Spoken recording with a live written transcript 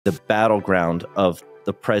The battleground of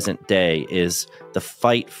the present day is the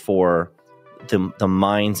fight for the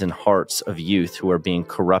minds and hearts of youth who are being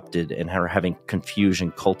corrupted and are having confusion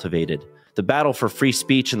cultivated. The battle for free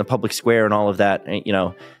speech in the public square and all of that,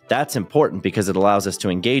 that's important because it allows us to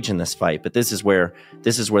engage in this fight. But this is where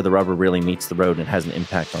the rubber really meets the road and has an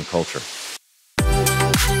impact on culture.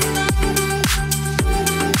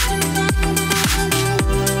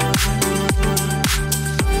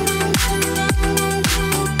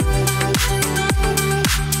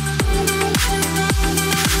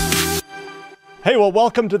 Hey, well,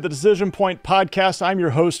 welcome to the Decision Point podcast. I'm your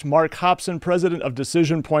host, Mark Hobson, president of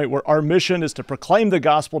Decision Point, where our mission is to proclaim the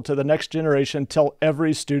gospel to the next generation till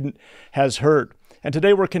every student has heard. And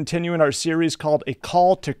today we're continuing our series called A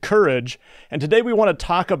Call to Courage. And today we want to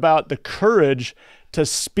talk about the courage to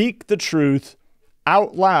speak the truth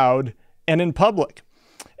out loud and in public.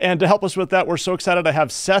 And to help us with that, we're so excited to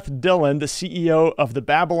have Seth Dillon, the CEO of the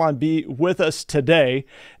Babylon Bee, with us today.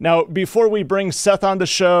 Now, before we bring Seth on the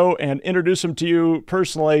show and introduce him to you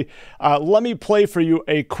personally, let me play for you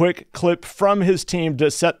a quick clip from his team to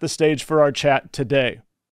set the stage for our chat today.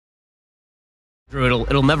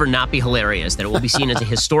 It'll never not be hilarious, that it will be seen as a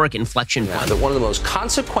historic inflection point. That one of the most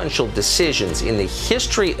consequential decisions in the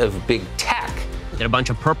history of big tech, that a bunch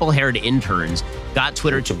of purple-haired interns got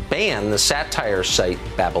Twitter to ban the satire site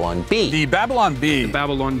Babylon Bee. The Babylon Bee. The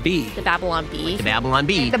Babylon Bee. The Babylon Bee. The Babylon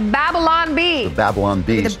Bee. The Babylon Bee. The Babylon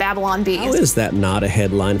Bee. The Babylon Bee. How is that not a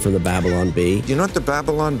headline from the Babylon Bee? You know what the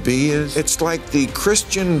Babylon Bee is? It's like the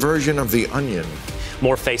Christian version of the Onion.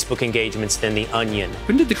 More Facebook engagements than the Onion.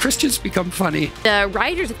 When did the Christians become funny? The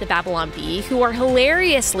writers of the Babylon Bee, who are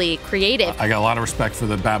hilariously creative. I got a lot of respect for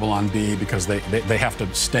the Babylon Bee because they have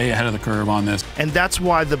to stay ahead of the curve on this. And that's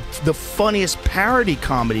why the funniest parody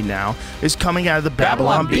comedy now is coming out of the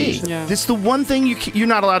Babylon Bee. Yeah. It's the one thing you're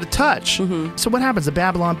not allowed to touch. Mm-hmm. So what happens? The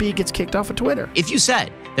Babylon Bee gets kicked off of Twitter. If you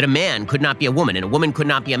said that a man could not be a woman and a woman could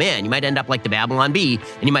not be a man, you might end up like the Babylon Bee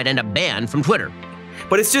and you might end up banned from Twitter.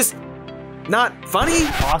 But it's just not funny.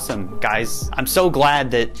 Awesome, guys. I'm so glad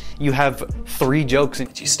that you have 3 jokes.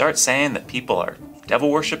 Did you start saying that people are devil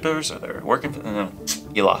worshippers or they're working for them?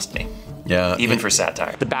 You lost me. Yeah. Even for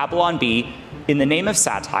satire. The Babylon Bee, in the name of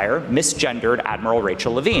satire, misgendered Admiral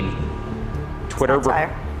Rachel Levine. Twitter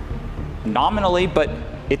nominally, but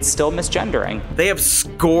it's still misgendering. They have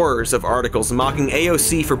scores of articles mocking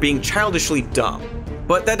AOC for being childishly dumb.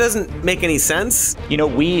 But that doesn't make any sense. You know,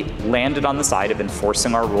 we landed on the side of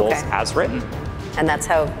enforcing our rules as written. And that's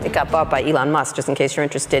how it got bought by Elon Musk, just in case you're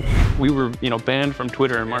interested. We were, banned from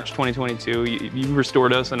Twitter in March 2022. You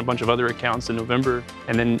restored us and a bunch of other accounts in November,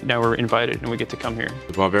 and then now we're invited and we get to come here.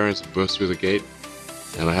 The barbarians burst through the gate,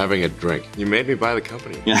 and are having a drink. You made me buy the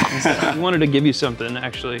company. We wanted to give you something,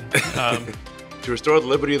 actually. To restore the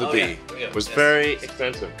liberty of the bee. It was very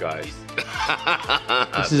expensive, guys.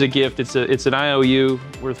 This is a gift. It's an IOU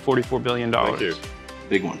worth $44 billion. Thank you.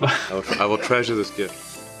 Big one. I will treasure this gift.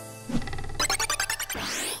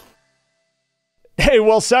 Hey,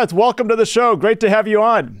 well, Seth, welcome to the show. Great to have you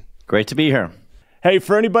on. Great to be here. Hey,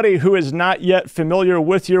 for anybody who is not yet familiar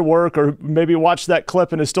with your work or maybe watched that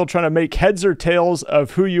clip and is still trying to make heads or tails of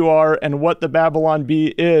who you are and what the Babylon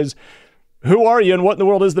Bee is, who are you and what in the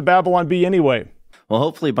world is the Babylon Bee anyway? Well,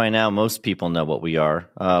 hopefully by now most people know what we are.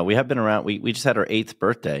 We have been around. We just had our 8th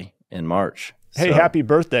birthday in March. Hey, happy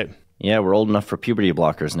birthday. Yeah, we're old enough for puberty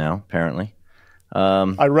blockers now, apparently.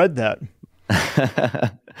 I read that.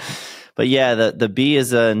 But yeah, the Bee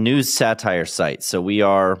is a news satire site. So we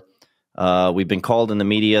are, we've been called in the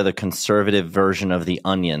media the conservative version of the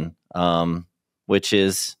Onion, which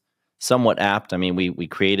is somewhat apt. I mean, we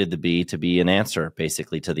created the Bee to be an answer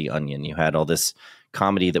basically to the Onion. You had all this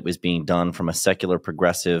comedy that was being done from a secular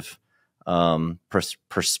progressive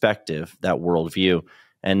perspective, that worldview,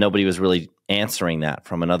 and nobody was really answering that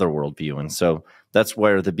from another worldview. And so that's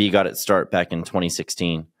where the Bee got its start back in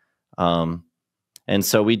 2016. And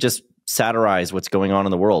so we just satirize what's going on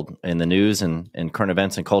in the world, in the news and current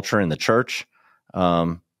events and culture in the church.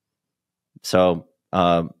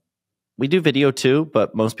 We do video too,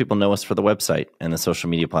 but most people know us for the website and the social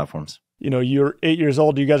media platforms. You're 8 years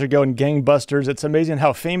old. You guys are going gangbusters. It's amazing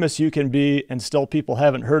how famous you can be and still people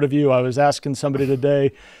haven't heard of you. I was asking somebody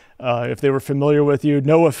today if they were familiar with you.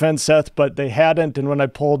 No offense, Seth, but they hadn't. And when I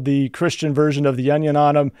pulled the Christian version of the Onion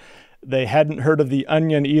on them, they hadn't heard of the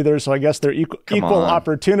Onion either. So I guess they're equal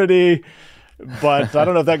opportunity. But I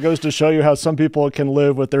don't know if that goes to show you how some people can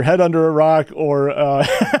live with their head under a rock or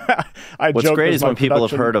What's great is when people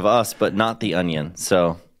have heard of us, but not the Onion.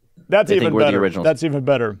 So that's even better. We're the originals. That's even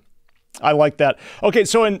better. I like that. Okay,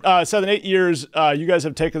 so in 7-8 years, you guys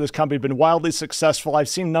have taken this company, been wildly successful. I've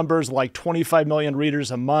seen numbers like 25 million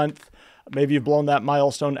readers a month. Maybe you've blown that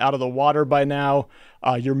milestone out of the water by now.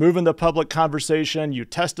 You're moving the public conversation. You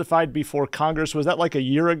testified before Congress. Was that like a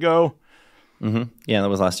year ago? Mm-hmm. Yeah, that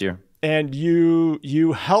was last year. And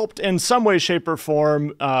you helped in some way, shape, or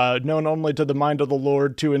form, known only to the mind of the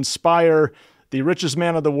Lord, to inspire the richest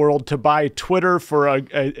man of the world to buy Twitter for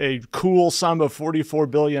a cool sum of $44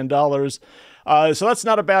 billion. So that's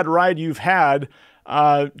not a bad ride you've had.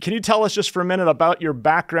 Can you tell us just for a minute about your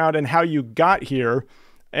background and how you got here?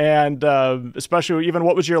 And especially even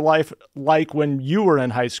what was your life like when you were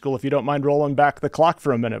in high school, if you don't mind rolling back the clock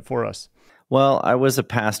for a minute for us? Well, I was a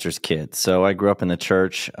pastor's kid, so I grew up in the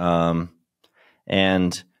church.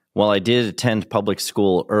 And while I did attend public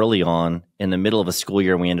school early on, in the middle of a school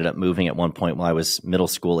year, we ended up moving at one point while I was middle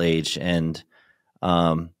school age. And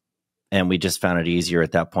we just found it easier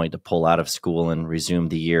at that point to pull out of school and resume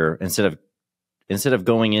the year. Instead of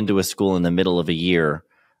going into a school in the middle of a year,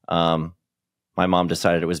 my mom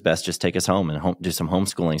decided it was best just take us home and do some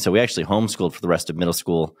homeschooling. So we actually homeschooled for the rest of middle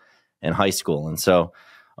school and high school. And so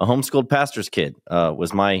a homeschooled pastor's kid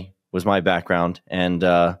was my background. And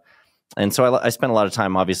so I spent a lot of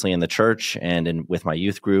time, obviously, in the church and with my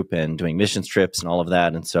youth group and doing missions trips and all of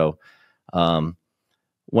that. And so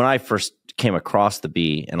when I first came across the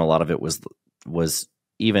Bee, and a lot of it was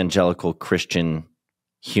evangelical Christian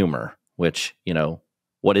humor, which,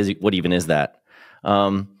 what even is that?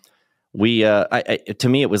 To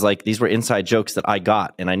me, it was like these were inside jokes that I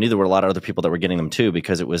got, and I knew there were a lot of other people that were getting them too,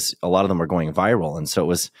 because a lot of them were going viral. And so it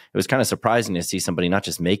was kind of surprising to see somebody not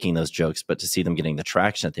just making those jokes, but to see them getting the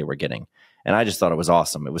traction that they were getting. And I just thought it was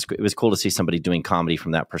awesome. It was cool to see somebody doing comedy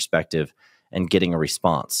from that perspective and getting a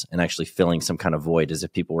response and actually filling some kind of void as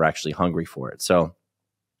if people were actually hungry for it. So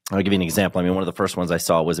I'll give you an example. I mean, one of the first ones I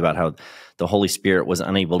saw was about how the Holy Spirit was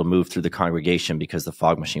unable to move through the congregation because the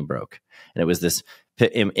fog machine broke. And it was this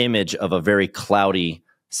image of a very cloudy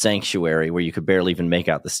sanctuary where you could barely even make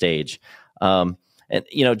out the stage. And,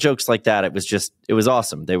 jokes like that, it was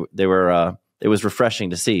awesome. It was refreshing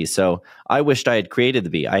to see. So I wished I had created the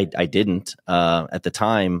Bee. I didn't. At the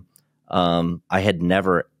time, I had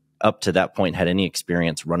never, up to that point, had any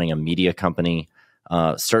experience running a media company.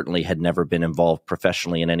 Certainly had never been involved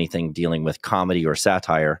professionally in anything dealing with comedy or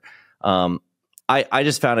satire. I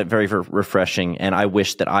just found it very, very refreshing, and I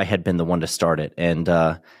wish that I had been the one to start it. And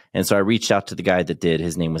so I reached out to the guy that did.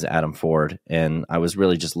 His name was Adam Ford, and I was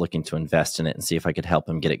really just looking to invest in it and see if I could help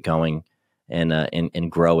him get it going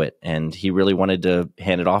and grow it. And he really wanted to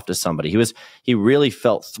hand it off to somebody. He really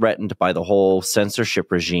felt threatened by the whole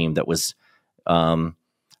censorship regime that was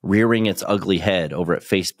rearing its ugly head over at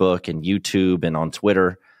Facebook and YouTube and on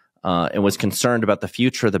Twitter, and was concerned about the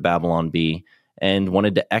future of the Babylon Bee and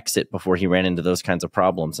wanted to exit before he ran into those kinds of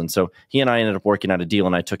problems. And so he and I ended up working out a deal,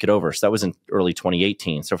 and I took it over. So that was in early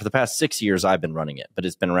 2018. So for the past 6 years, I've been running it, but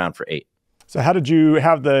it's been around for 8. So how did you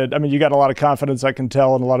have you got a lot of confidence, I can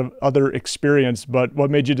tell, and a lot of other experience, but what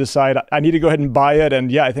made you decide, I need to go ahead and buy it,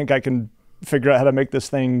 and I think I can figure out how to make this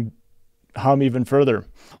thing hum even further?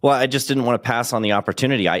 Well, I just didn't want to pass on the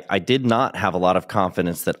opportunity. I did not have a lot of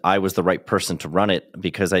confidence that I was the right person to run it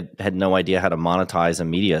because I had no idea how to monetize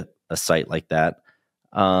a site like that.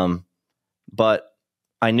 But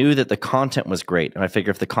I knew that the content was great. And I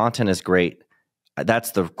figure if the content is great,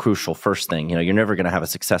 that's the crucial first thing. You're never going to have a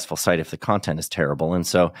successful site if the content is terrible. And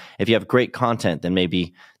so if you have great content, then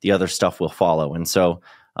maybe the other stuff will follow. And so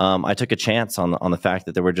I took a chance on the fact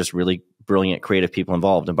that there were just really brilliant creative people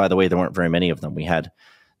involved. And by the way, there weren't very many of them.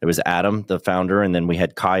 There was Adam, the founder, and then we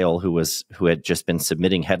had Kyle, who had just been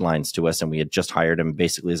submitting headlines to us, and we had just hired him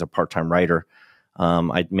basically as a part-time writer.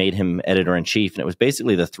 I made him editor-in-chief, and it was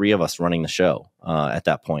basically the three of us running the show at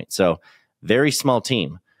that point. So very small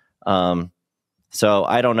team. So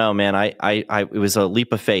I don't know, man. It was a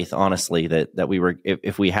leap of faith, honestly, that we were,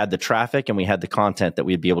 if we had the traffic and we had the content, that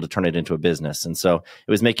we'd be able to turn it into a business. And so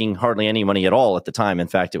it was making hardly any money at all at the time. In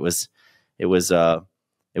fact, it was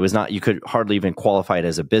not, you could hardly even qualify it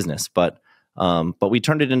as a business, but we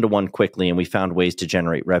turned it into one quickly, and we found ways to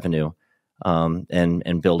generate revenue,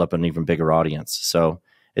 and build up an even bigger audience. So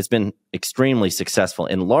it's been extremely successful,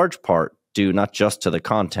 in large part due not just to the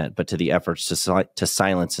content, but to the efforts to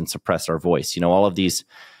silence and suppress our voice. All of these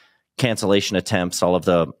cancellation attempts, all of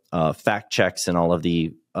the fact checks, and all of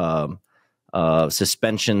the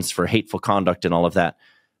suspensions for hateful conduct and all of that,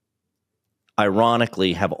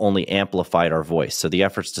 ironically, have only amplified our voice. So the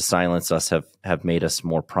efforts to silence us have made us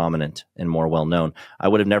more prominent and more well-known. I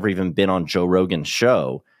would have never even been on Joe Rogan's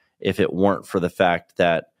show if it weren't for the fact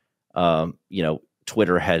that,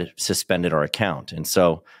 Twitter had suspended our account. And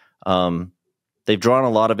so they've drawn a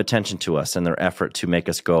lot of attention to us in their effort to make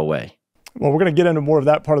us go away. Well, we're going to get into more of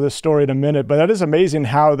that part of the story in a minute, but that is amazing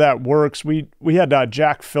how that works. We had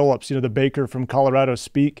Jack Phillips, the baker from Colorado,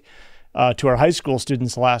 speak to our high school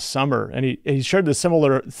students last summer, and he shared the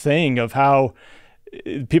similar thing of how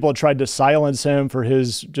people had tried to silence him for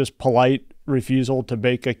his just polite refusal to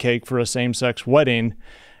bake a cake for a same-sex wedding,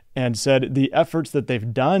 and said the efforts that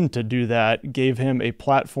they've done to do that gave him a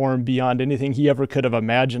platform beyond anything he ever could have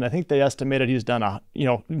imagined. I think they estimated he's done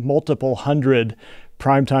multiple hundred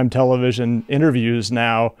primetime television interviews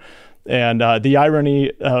now. And the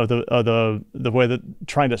irony of the way that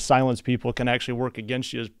trying to silence people can actually work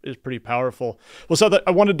against you is pretty powerful. Well, so I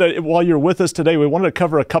wanted to, while you're with us today, we wanted to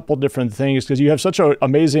cover a couple different things because you have such an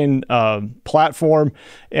amazing platform,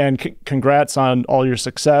 and congrats on all your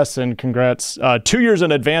success, and congrats 2 years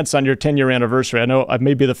in advance on your 10-year anniversary. I know I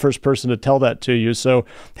may be the first person to tell that to you, so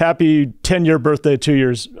happy 10-year birthday 2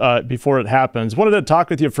 years before it happens. Wanted to talk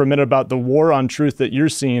with you for a minute about the war on truth that you're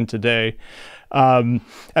seeing today.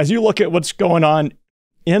 As you look at what's going on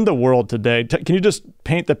in the world today, can you just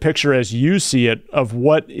paint the picture as you see it of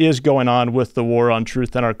what is going on with the war on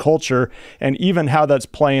truth in our culture, and even how that's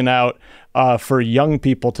playing out for young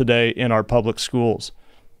people today in our public schools?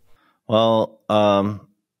 Well,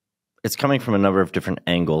 it's coming from a number of different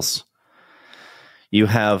angles. You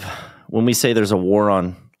have, when we say there's a war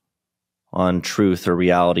on truth or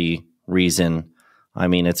reality, reason, I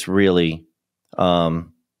mean, it's really a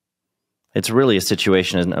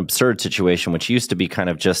situation, an absurd situation, which used to be kind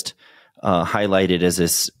of just highlighted as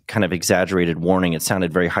this kind of exaggerated warning. It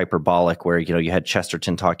sounded very hyperbolic, where, you had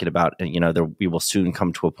Chesterton talking about, we will soon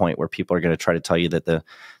come to a point where people are going to try to tell you that the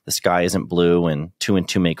sky isn't blue and 2 and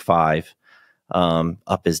 2 make 5,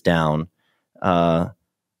 up is down.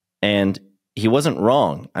 And he wasn't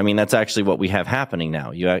wrong. I mean, that's actually what we have happening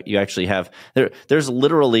now. You actually have, there's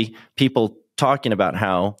literally people talking about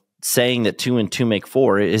how saying that 2 and 2 make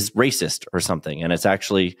 4 is racist or something, and it's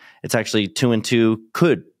actually 2 and 2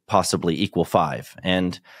 could possibly equal 5,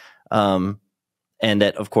 and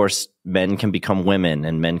that, of course, men can become women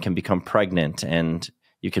and men can become pregnant, and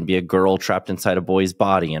you can be a girl trapped inside a boy's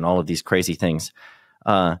body, and all of these crazy things.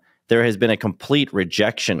 There has been a complete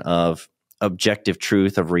rejection of objective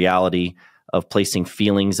truth, of reality, of placing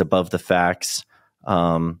feelings above the facts.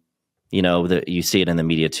 You see it in the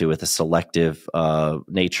media too, with the selective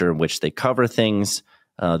nature in which they cover things,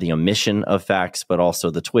 the omission of facts, but also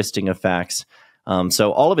the twisting of facts.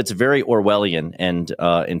 So all of it's very Orwellian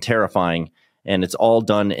and terrifying, and it's all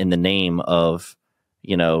done in the name of,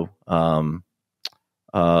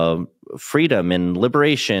 freedom and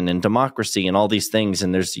liberation and democracy and all these things.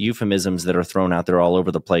 And there's euphemisms that are thrown out there all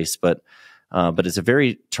over the place, but it's a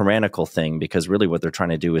very tyrannical thing, because really what they're trying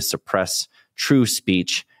to do is suppress true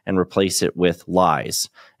speech and replace it with lies,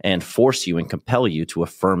 and force you and compel you to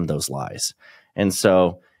affirm those lies. And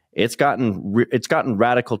so it's gotten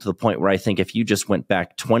radical to the point where I think if you just went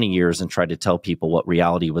back 20 years and tried to tell people what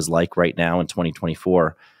reality was like right now in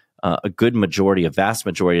 2024, a good majority, a vast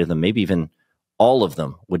majority of them, maybe even all of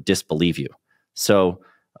them, would disbelieve you. So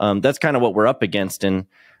that's kind of what we're up against. And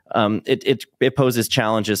it poses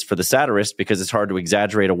challenges for the satirist, because it's hard to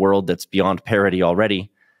exaggerate a world that's beyond parody already.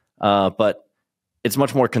 But it's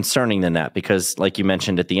much more concerning than that, because, like you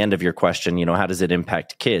mentioned at the end of your question, how does it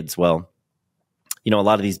impact kids? Well, a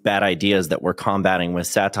lot of these bad ideas that we're combating with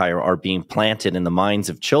satire are being planted in the minds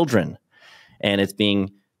of children, and it's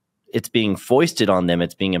being foisted on them.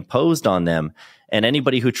 It's being imposed on them. And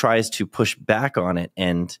anybody who tries to push back on it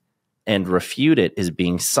and refute it is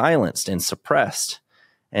being silenced and suppressed.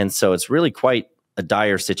 And so it's really quite a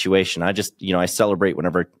dire situation. I just, I celebrate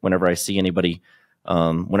whenever I see anybody,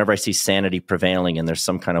 whenever I see sanity prevailing and there's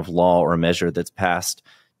some kind of law or measure that's passed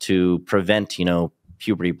to prevent,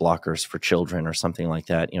 puberty blockers for children or something like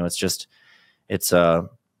that.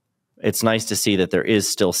 It's nice to see that there is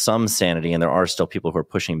still some sanity, and there are still people who are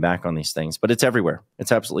pushing back on these things, but it's everywhere.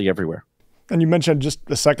 It's absolutely everywhere. And you mentioned just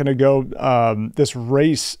a second ago, this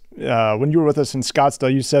race, when you were with us in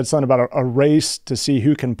Scottsdale, you said something about a race to see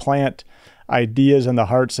who can plant ideas in the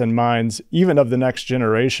hearts and minds, even of the next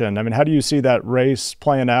generation. I mean, how do you see that race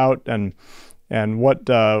playing out, and what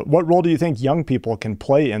role do you think young people can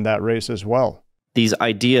play in that race as well? These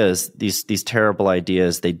ideas, these terrible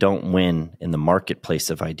ideas, they don't win in the marketplace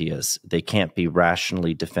of ideas. They can't be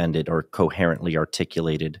rationally defended or coherently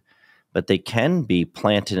articulated, but they can be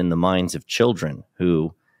planted in the minds of children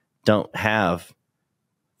who don't have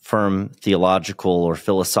firm theological or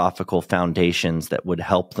philosophical foundations that would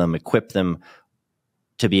help them, equip them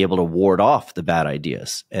to be able to ward off the bad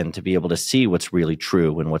ideas and to be able to see what's really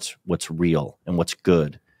true and what's real and what's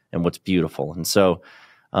good and what's beautiful. And so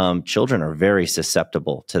children are very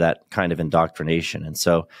susceptible to that kind of indoctrination. And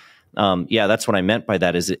so, yeah, that's what I meant by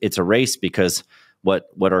that. Is it's a race, because what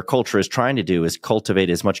our culture is trying to do is cultivate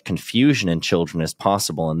as much confusion in children as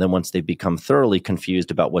possible. And then once they become thoroughly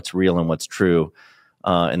confused about what's real and what's true,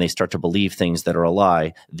 and they start to believe things that are a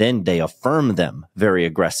lie, then they affirm them very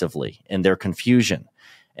aggressively in their confusion.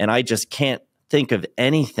 And I just can't think of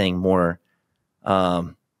anything more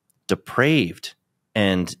depraved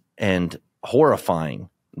and horrifying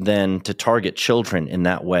than to target children in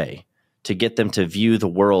that way, to get them to view the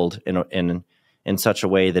world in such a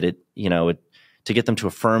way that to get them to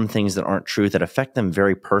affirm things that aren't true, that affect them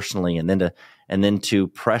very personally, and then to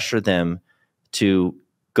pressure them to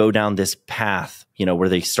go down this path, where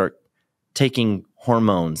they start taking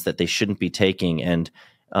hormones that they shouldn't be taking, and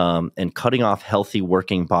cutting off healthy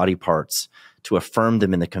working body parts to affirm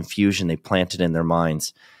them in the confusion they planted in their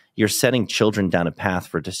minds. You're setting children down a path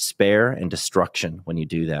for despair and destruction when you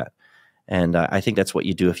do that. And I think that's what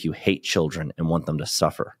you do if you hate children and want them to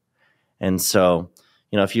suffer. And so,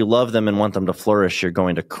 if you love them and want them to flourish, you're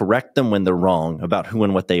going to correct them when they're wrong about who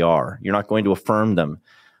and what they are. You're not going to affirm them.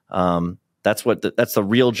 That's the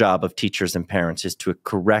real job of teachers and parents, is to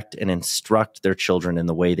correct and instruct their children in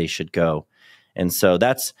the way they should go. And so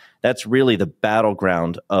that's really the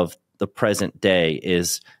battleground of the present day,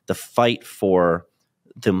 is the fight for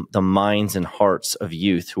the minds and hearts of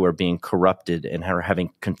youth who are being corrupted and are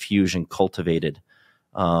having confusion cultivated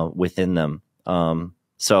within them.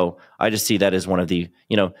 So I just see that as one of the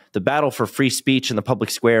battle for free speech in the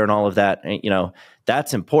public square and all of that.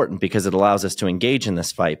 That's important because it allows us to engage in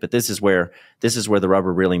this fight. But this is where the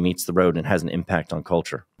rubber really meets the road and has an impact on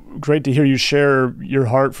culture. Great to hear you share your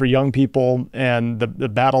heart for young people and the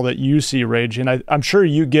battle that you see raging. I'm sure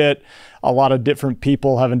you get a lot of different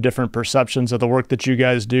people having different perceptions of the work that you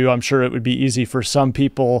guys do. I'm sure it would be easy for some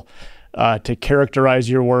people to characterize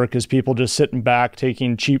your work as people just sitting back,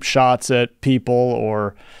 taking cheap shots at people,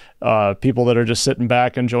 or people that are just sitting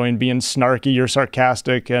back enjoying being snarky or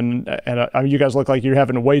sarcastic. And you guys look like you're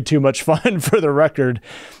having way too much fun, for the record.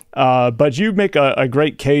 But you make a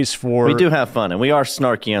great case for... We do have fun, and we are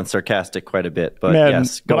snarky and sarcastic quite a bit. But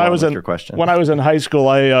yes, go on with your question. When I was in high school,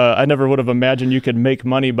 I never would have imagined you could make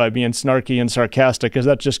money by being snarky and sarcastic, because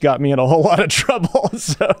that just got me in a whole lot of trouble.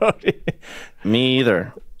 So me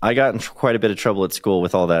either. I got in quite a bit of trouble at school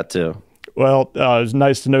with all that too. Well, it's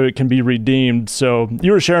nice to know it can be redeemed. So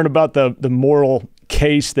you were sharing about the moral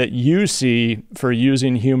case that you see for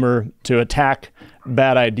using humor to attack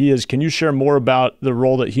bad ideas. Can you share more about the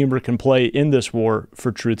role that humor can play in this war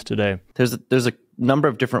for truth today? There's a number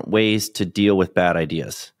of different ways to deal with bad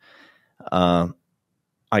ideas. I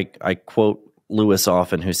quote Lewis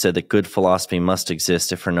often, who said that good philosophy must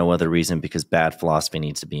exist if for no other reason because bad philosophy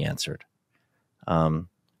needs to be answered.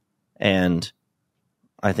 And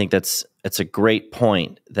I think it's a great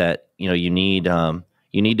point that you need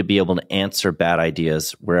to be able to answer bad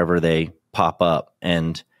ideas wherever they pop up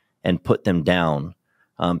and put them down,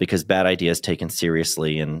 because bad ideas taken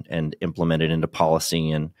seriously and implemented into policy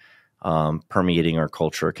and permeating our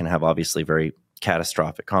culture can have obviously very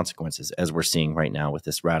catastrophic consequences, as we're seeing right now with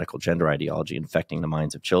this radical gender ideology infecting the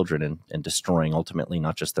minds of children and destroying ultimately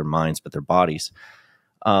not just their minds but their bodies.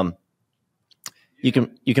 You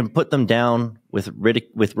can put them down with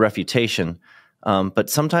refutation,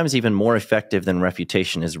 but sometimes even more effective than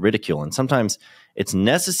refutation is ridicule. And sometimes it's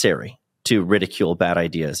necessary to ridicule bad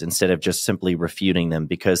ideas instead of just simply refuting them,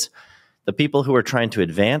 because the people who are trying to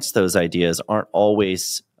advance those ideas aren't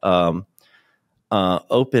always open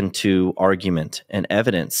to argument and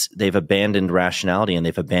evidence. They've abandoned rationality, and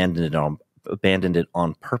they've abandoned it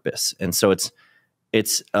on purpose. And so it's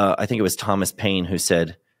I think it was Thomas Paine who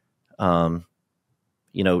said,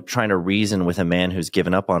 trying to reason with a man who's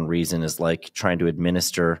given up on reason is like trying to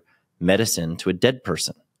administer medicine to a dead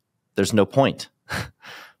person. There's no point.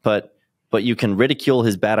 But you can ridicule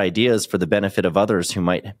his bad ideas for the benefit of others who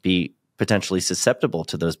might be potentially susceptible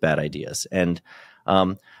to those bad ideas. And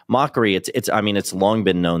mockery, it's long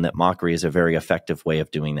been known that mockery is a very effective way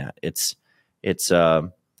of doing that. It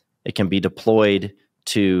can be deployed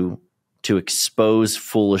to expose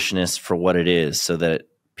foolishness for what it is, so that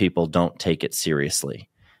people don't take it seriously.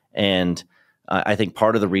 And I think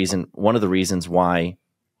one of the reasons why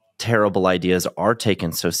terrible ideas are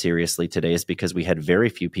taken so seriously today is because we had very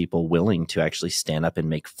few people willing to actually stand up and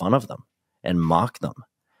make fun of them and mock them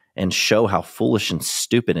and show how foolish and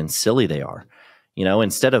stupid and silly they are.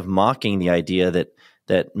 Instead of mocking the idea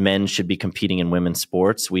that men should be competing in women's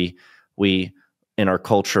sports, we in our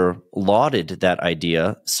culture lauded that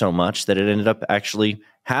idea so much that it ended up actually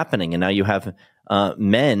happening. And now you have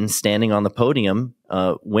men standing on the podium,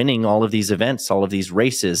 winning all of these events, all of these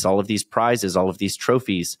races, all of these prizes, all of these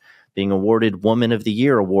trophies, being awarded Woman of the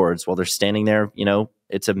Year awards while they're standing there. You know,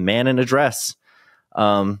 it's a man in a dress.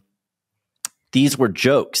 These were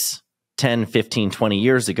jokes 10, 15, 20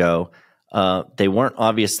 years ago. They weren't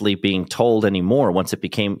obviously being told anymore once it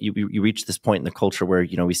became, you reached this point in the culture where,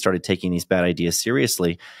 you know, we started taking these bad ideas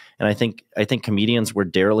seriously. And I think comedians were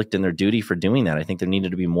derelict in their duty for doing that. I think there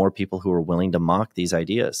needed to be more people who were willing to mock these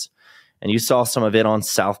ideas. And you saw some of it on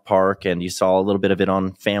South Park, and you saw a little bit of it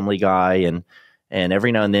on Family Guy, and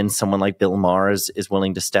every now and then someone like Bill Maher is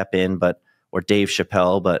willing to step in, or Dave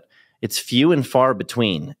Chappelle, but it's few and far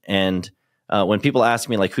between. And when people ask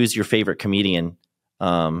me, like, who's your favorite comedian?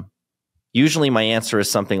 Usually my answer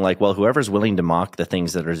is something like, well, whoever's willing to mock the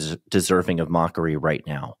things that are deserving of mockery right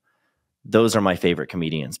now, those are my favorite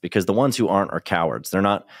comedians, because the ones who aren't are cowards. They're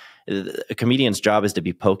not. A comedian's job is to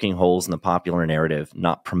be poking holes in the popular narrative,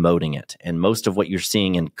 not promoting it. And most of what you're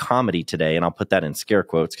seeing in comedy today, and I'll put that in scare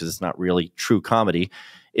quotes because it's not really true comedy,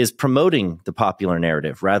 is promoting the popular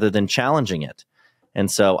narrative rather than challenging it.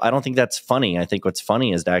 And so I don't think that's funny. I think what's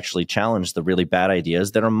funny is to actually challenge the really bad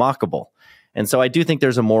ideas that are mockable. And so I do think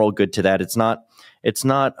there's a moral good to that. It's not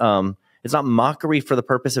mockery for the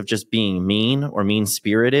purpose of just being mean or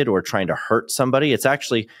mean-spirited or trying to hurt somebody.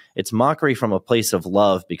 It's mockery from a place of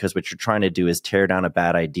love, because what you're trying to do is tear down a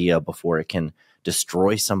bad idea before it can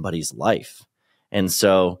destroy somebody's life. And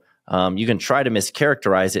so you can try to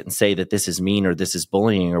mischaracterize it and say that this is mean or this is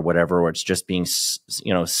bullying or whatever, or it's just being,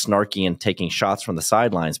 you know, snarky and taking shots from the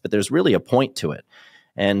sidelines. But there's really a point to it.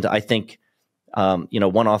 And I think, you know,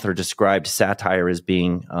 one author described satire as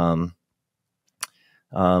being,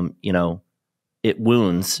 you know, it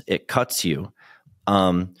wounds, it cuts you,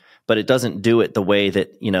 but it doesn't do it the way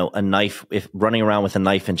that, you know, a knife, if running around with a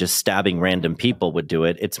knife and just stabbing random people would do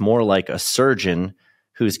it. It's more like a surgeon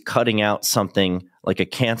who's cutting out something like a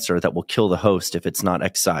cancer that will kill the host if it's not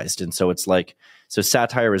excised. And so it's like, so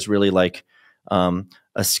satire is really like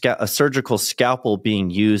a surgical scalpel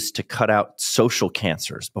being used to cut out social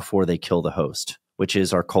cancers before they kill the host, which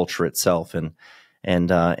is our culture itself.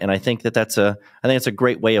 And I think that's a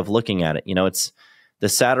great way of looking at it. You know, it's the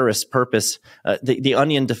satirist's purpose. The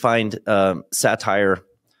Onion defined satire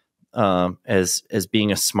as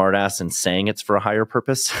being a smartass and saying it's for a higher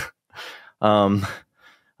purpose.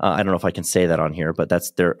 I don't know if I can say that on here, but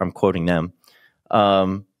I'm quoting them.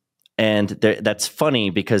 And that's funny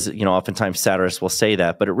because, you know, oftentimes satirists will say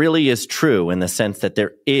that, but it really is true in the sense that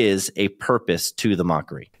there is a purpose to the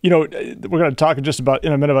mockery. You know, we're going to talk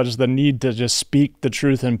in a minute about just the need to just speak the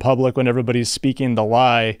truth in public when everybody's speaking the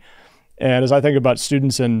lie. And as I think about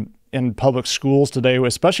students in public schools today,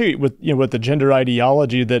 especially with the gender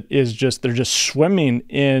ideology that is they're just swimming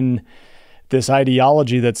in this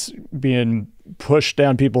ideology that's being pushed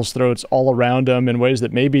down people's throats all around them in ways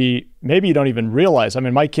that maybe you don't even realize. I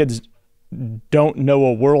mean, my kids don't know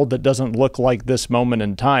a world that doesn't look like this moment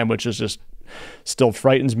in time, which is just still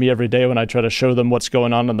frightens me every day when I try to show them what's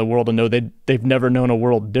going on in the world and know they've never known a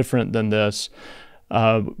world different than this.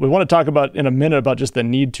 We want to talk about in a minute about just the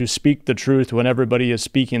need to speak the truth when everybody is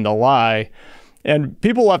speaking the lie. And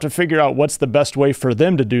people will have to figure out what's the best way for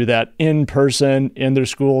them to do that in person, in their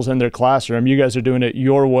schools, in their classroom. You guys are doing it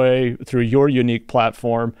your way through your unique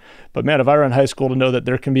platform. But man, if I were in high school, to know that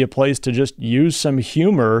there can be a place to just use some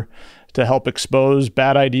humor to help expose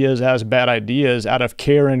bad ideas as bad ideas out of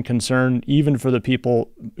care and concern, even for the people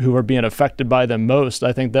who are being affected by them most.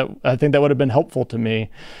 I think that would have been helpful to me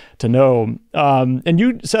to know. And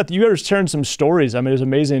you, Seth, you guys sharing some stories. I mean, it was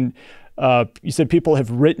amazing. You said people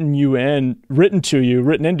have written into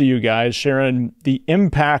you guys, sharing the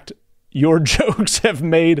impact your jokes have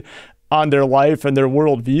made on their life and their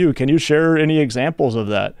worldview. Can you share any examples of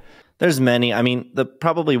that? There's many. I mean,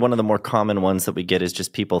 probably one of the more common ones that we get is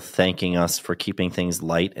just people thanking us for keeping things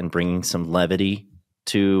light and bringing some levity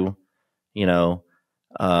to, you know,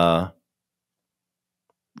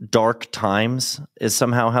 dark times is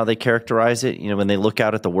somehow how they characterize it. You know, when they look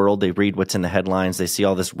out at the world, they read what's in the headlines. They see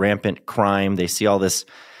all this rampant crime. They see all this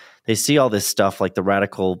stuff like the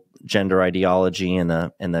radical gender ideology and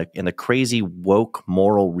the crazy woke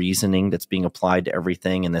moral reasoning that's being applied to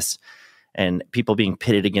everything, and people being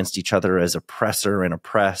pitted against each other as oppressor and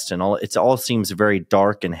oppressed, and it all seems very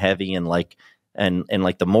dark and heavy, and like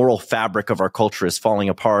the moral fabric of our culture is falling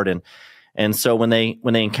apart. And so when they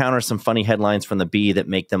encounter some funny headlines from the Bee that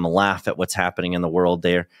make them laugh at what's happening in the world,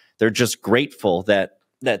 they're just grateful that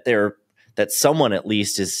someone at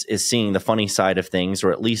least is seeing the funny side of things,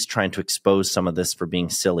 or at least trying to expose some of this for being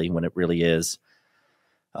silly when it really is.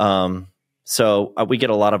 So we get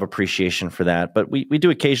a lot of appreciation for that. But we do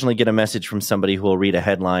occasionally get a message from somebody who will read a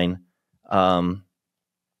headline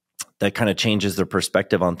that kind of changes their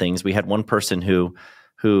perspective on things. We had one person who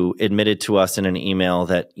admitted to us in an email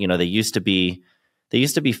that, you know, they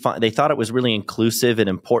thought it was really inclusive and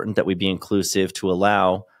important that we be inclusive to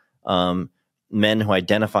allow men who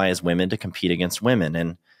identify as women to compete against women.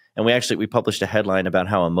 And we published a headline about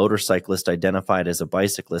how a motorcyclist identified as a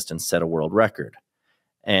bicyclist and set a world record.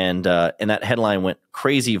 And that headline went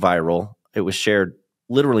crazy viral. It was shared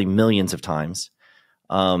literally millions of times.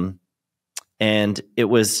 And it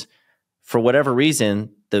was, for whatever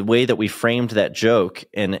reason, the way that we framed that joke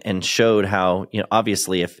and showed how, you know,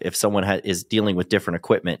 obviously if someone is dealing with different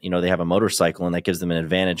equipment, you know, they have a motorcycle and that gives them an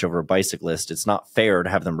advantage over a bicyclist. It's not fair to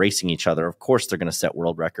have them racing each other. Of course, they're going to set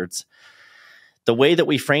world records. The way that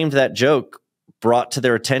we framed that joke brought to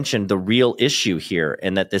their attention the real issue here,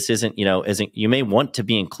 and that this isn't, you know, you may want to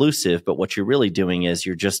be inclusive, but what you're really doing is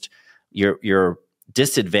you're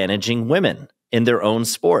disadvantaging women in their own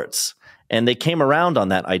sports. And they came around on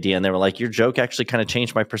that idea and they were like, your joke actually kind of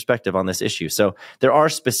changed my perspective on this issue. So there are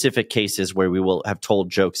specific cases where we will have told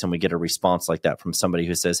jokes and we get a response like that from somebody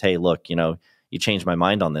who says, hey, look, you know, you changed my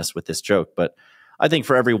mind on this with this joke. But I think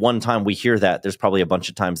for every one time we hear that, there's probably a bunch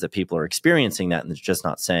of times that people are experiencing that and they're just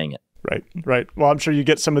not saying it. Right. Well, I'm sure you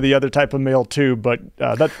get some of the other type of mail too, but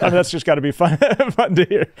that's just got to be fun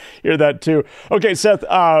to hear that too. Okay, Seth,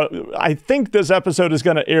 I think this episode is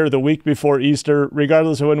going to air the week before Easter,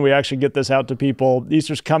 regardless of when we actually get this out to people.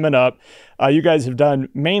 Easter's coming up. You guys have done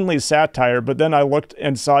mainly satire, but then I looked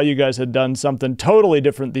and saw you guys had done something totally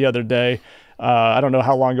different the other day. I don't know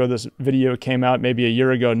how long ago this video came out, maybe a year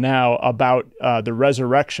ago now, about the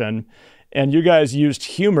resurrection. And you guys used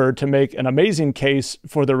humor to make an amazing case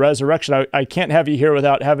for the resurrection. I can't have you here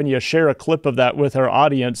without having you share a clip of that with our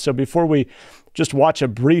audience. So before we just watch a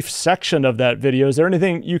brief section of that video, is there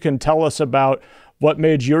anything you can tell us about what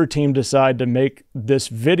made your team decide to make this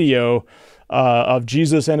video of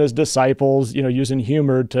Jesus and his disciples, you know, using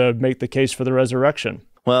humor to make the case for the resurrection?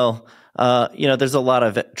 Well, you know, there's a lot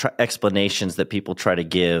of explanations that people try to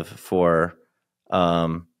give for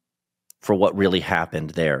what really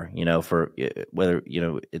happened there, you know, for whether, you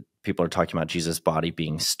know, people are talking about Jesus' body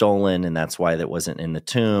being stolen and that's why that wasn't in the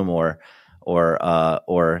tomb, or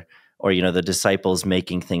you know, the disciples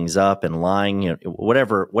making things up and lying, you know,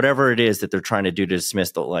 whatever it is that they're trying to do to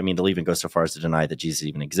dismiss they'll even go so far as to deny that Jesus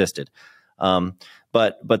even existed.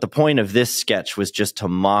 But the point of this sketch was just to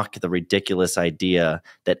mock the ridiculous idea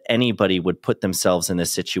that anybody would put themselves in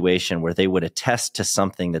this situation where they would attest to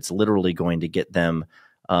something that's literally going to get them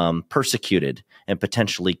persecuted and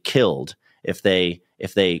potentially killed if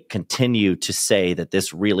they continue to say that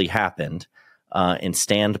this really happened and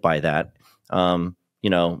stand by that. You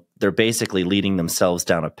know, they're basically leading themselves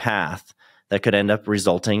down a path that could end up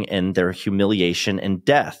resulting in their humiliation and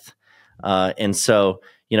death. And so,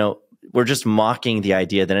 you know, we're just mocking the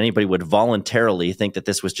idea that anybody would voluntarily think that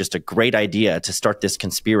this was just a great idea to start this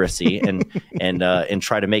conspiracy and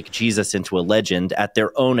try to make Jesus into a legend at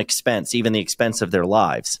their own expense, even the expense of their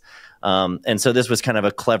lives. And so this was kind of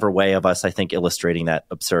a clever way of us, I think, illustrating that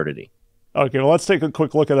absurdity. Okay, well, let's take a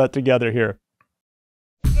quick look at that together here.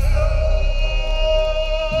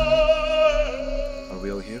 Are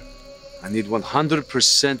we all here? I need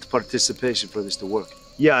 100% participation for this to work.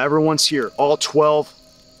 Yeah, everyone's here. All 12.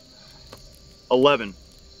 11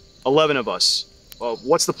 of us. Well,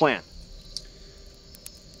 what's the plan?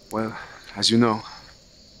 Well, as you know,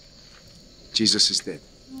 Jesus is dead.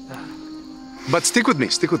 But stick with me,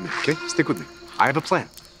 okay? Stick with me. I have a plan.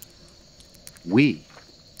 We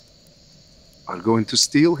are going to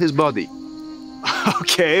steal his body.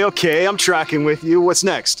 Okay, I'm tracking with you. What's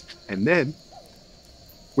next? And then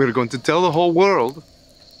we're going to tell the whole world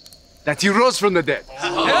that he rose from the dead.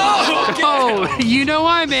 Oh, you know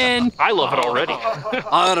I'm in. I love it already.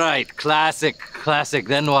 All right, classic.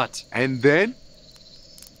 Then what? And then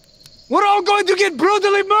we're all going to get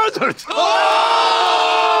brutally murdered.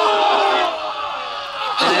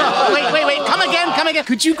 Wait. Come again.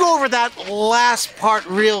 Could you go over that last part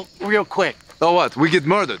real quick? Oh, what? We get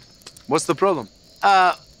murdered. What's the problem?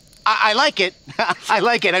 I like it. I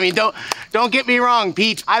like it. I mean, don't get me wrong,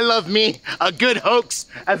 Pete. I love me a good hoax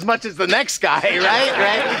as much as the next guy,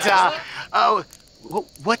 right?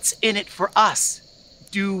 What's in it for us?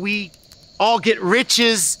 Do we all get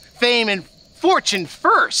riches, fame, and fortune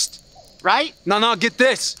first, right? No, get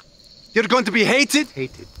this. You're going to be hated,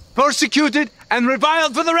 persecuted, and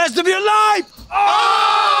reviled for the rest of your life!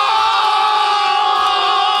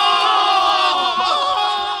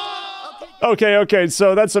 Okay.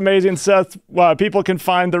 So that's amazing, Seth. People can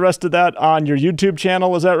find the rest of that on your YouTube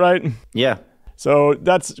channel. Is that right? Yeah. So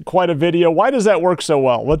that's quite a video. Why does that work so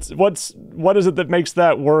well? What is it that makes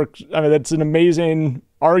that work? I mean, it's an amazing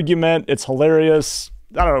argument. It's hilarious.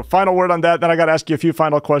 I don't know. Final word on that. Then I got to ask you a few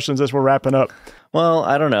final questions as we're wrapping up. Well,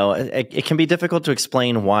 I don't know. It can be difficult to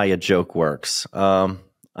explain why a joke works.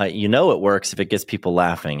 It works if it gets people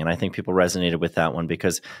laughing. And I think people resonated with that one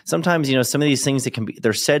because sometimes, some of these things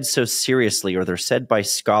they're said so seriously or they're said by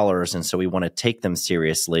scholars. And so we want to take them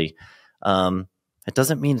seriously. It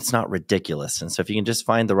doesn't mean it's not ridiculous. And so if you can just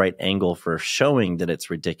find the right angle for showing that it's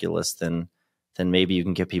ridiculous, then maybe you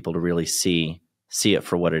can get people to really see it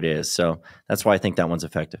for what it is. So that's why I think that one's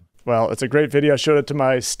effective. Well, it's a great video. I showed it to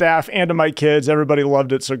my staff and to my kids. Everybody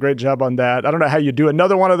loved it. So great job on that. I don't know how you do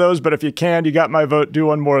another one of those, but if you can, you got my vote. Do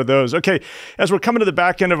one more of those. Okay. As we're coming to the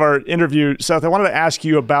back end of our interview, Seth, I wanted to ask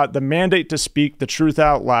you about the mandate to speak the truth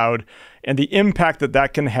out loud and the impact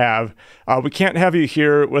that can have. We can't have you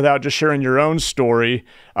here without just sharing your own story.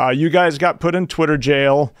 You guys got put in Twitter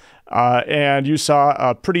jail. And you saw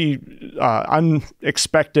a pretty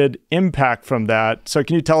unexpected impact from that. So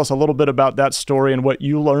can you tell us a little bit about that story and what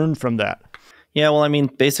you learned from that? Yeah, well, I mean,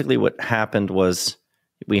 basically what happened was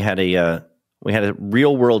we had a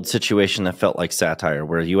real world situation that felt like satire,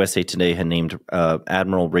 where USA Today had named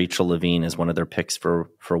Admiral Rachel Levine as one of their picks for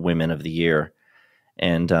Women of the Year,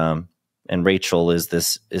 and Rachel is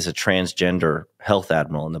a transgender health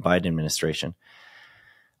admiral in the Biden administration,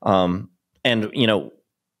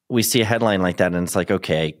 we see a headline like that and it's like,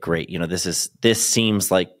 okay, great. This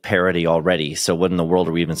seems like parody already. So what in the world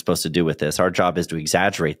are we even supposed to do with this? Our job is to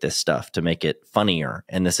exaggerate this stuff to make it funnier.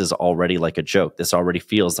 And this is already like a joke. This already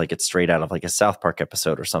feels like it's straight out of like a South Park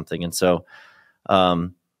episode or something. And so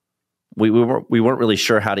we weren't really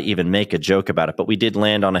sure how to even make a joke about it, but we did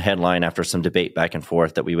land on a headline after some debate back and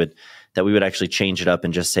forth that we would actually change it up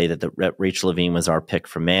and just say that Rachel Levine was our pick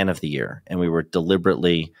for Man of the Year. And we were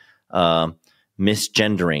deliberately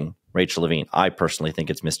misgendering Rachel Levine. I personally think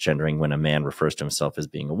it's misgendering when a man refers to himself as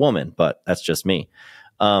being a woman, but that's just me.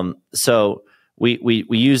 So we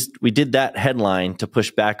did that headline to push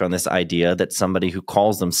back on this idea that somebody who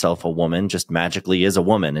calls themselves a woman just magically is a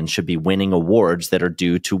woman and should be winning awards that are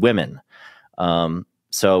due to women.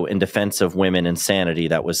 So in defense of women and sanity,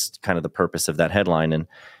 that was kind of the purpose of that headline.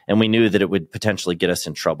 And we knew that it would potentially get us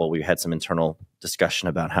in trouble. We had some internal discussion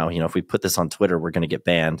about how, if we put this on Twitter, we're going to get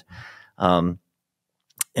banned.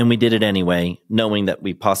 And we did it anyway, knowing that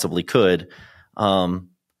we possibly could. And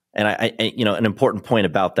an important point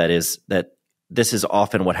about that is that this is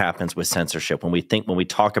often what happens with censorship. When we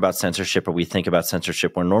talk about censorship or we think about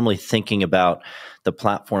censorship, we're normally thinking about the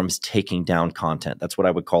platforms taking down content. That's what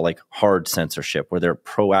I would call like hard censorship, where they're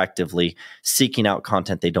proactively seeking out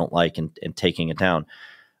content they don't like and taking it down.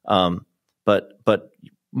 But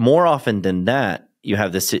more often than that, you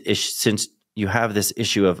have this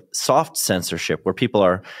issue of soft censorship, where people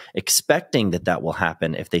are expecting that will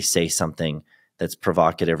happen if they say something that's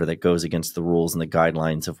provocative or that goes against the rules and the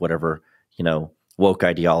guidelines of whatever, woke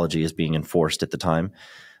ideology is being enforced at the time.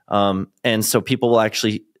 And so people will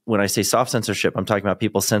actually, when I say soft censorship, I'm talking about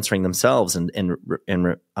people censoring themselves and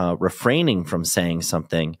refraining from saying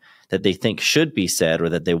something that they think should be said or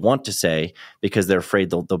that they want to say because they're afraid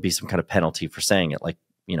there'll be some kind of penalty for saying it, like,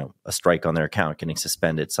 a strike on their account, getting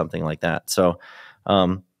suspended, something like that. So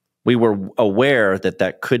we were aware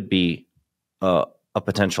that could be a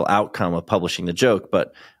potential outcome of publishing the joke,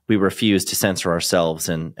 but we refused to censor ourselves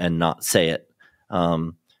and not say it.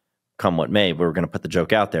 Come what may, we were going to put the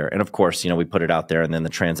joke out there. And of course, we put it out there, and then the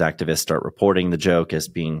trans activists start reporting the joke as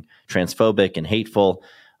being transphobic and hateful.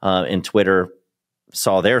 And Twitter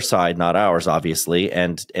saw their side, not ours, obviously,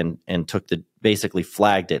 and basically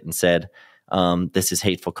flagged it and said, this is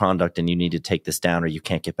hateful conduct and you need to take this down or you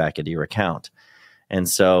can't get back into your account. And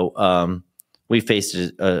so we faced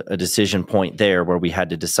a decision point there where we had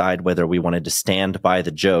to decide whether we wanted to stand by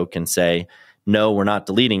the joke and say, no, we're not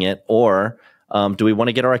deleting it, or do we want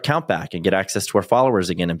to get our account back and get access to our followers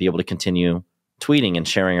again and be able to continue tweeting and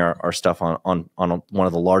sharing our stuff on one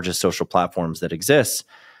of the largest social platforms that exists.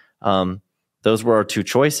 Those were our two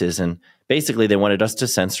choices. And basically they wanted us to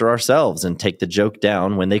censor ourselves and take the joke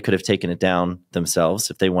down when they could have taken it down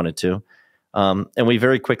themselves if they wanted to. And we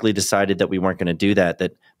very quickly decided that we weren't going to do that.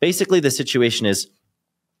 That basically the situation is,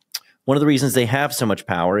 one of the reasons they have so much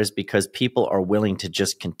power is because people are willing to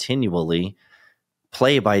just continually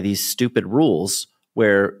play by these stupid rules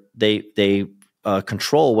where they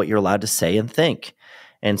control what you're allowed to say and think.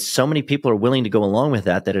 And so many people are willing to go along with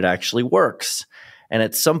that it actually works. And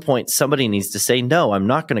at some point, somebody needs to say, no, I'm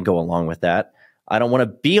not going to go along with that. I don't want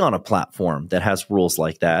to be on a platform that has rules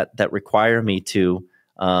like that require me to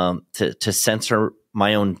censor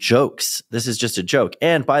my own jokes. This is just a joke.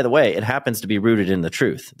 And by the way, it happens to be rooted in the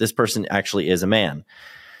truth. This person actually is a man.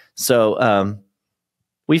 So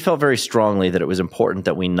we felt very strongly that it was important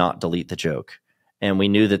that we not delete the joke. And we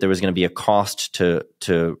knew that there was going to be a cost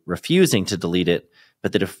to refusing to delete it,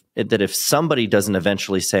 but that if somebody doesn't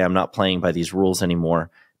eventually say, I'm not playing by these rules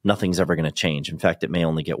anymore, nothing's ever going to change. In fact, it may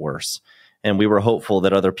only get worse. And we were hopeful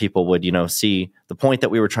that other people would, see the point that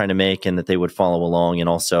we were trying to make and that they would follow along and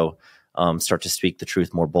also start to speak the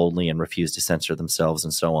truth more boldly and refuse to censor themselves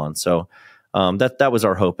and so on. So that was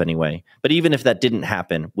our hope anyway. But even if that didn't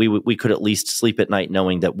happen, we could at least sleep at night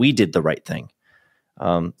knowing that we did the right thing.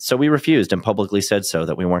 So we refused and publicly said so,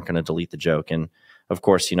 that we weren't going to delete the joke. And of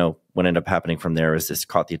course, what ended up happening from there is this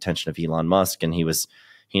caught the attention of Elon Musk, and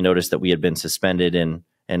he noticed that we had been suspended and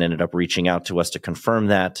ended up reaching out to us to confirm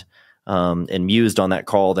that, and mused on that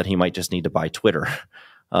call that he might just need to buy Twitter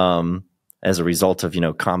as a result of,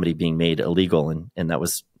 comedy being made illegal. And that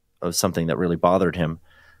was something that really bothered him.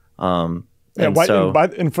 And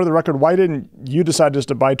for the record, why didn't you decide just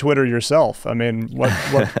to buy Twitter yourself? I mean,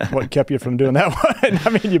 what kept you from doing that one? I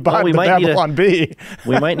mean, you bought the Babylon Bee.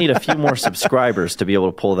 We might need a few more subscribers to be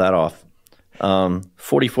able to pull that off.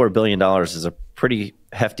 $44 billion is a pretty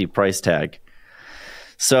hefty price tag.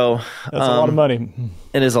 So that's a lot of money.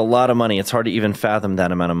 It is a lot of money. It's hard to even fathom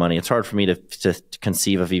that amount of money. It's hard for me to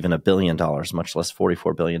conceive of even $1 billion, much less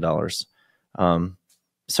 $44 billion.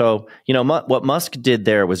 So, what Musk did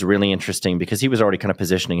there was really interesting because he was already kind of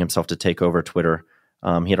positioning himself to take over Twitter.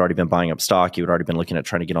 He had already been buying up stock. He had already been looking at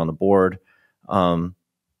trying to get on the board. And,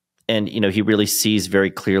 he really sees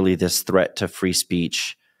very clearly this threat to free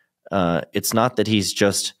speech. It's not that he's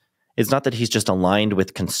just aligned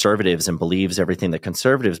with conservatives and believes everything that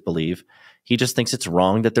conservatives believe. He just thinks it's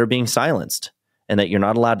wrong that they're being silenced and that you're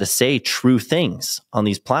not allowed to say true things on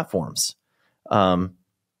these platforms.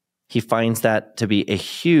 He finds that to be a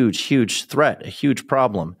huge, huge threat, a huge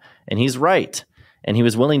problem. And he's right. And he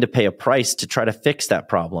was willing to pay a price to try to fix that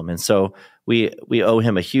problem. And so we owe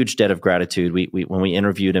him a huge debt of gratitude. When we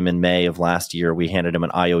interviewed him in May of last year, we handed him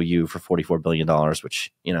an IOU for $44 billion, which,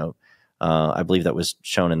 I believe that was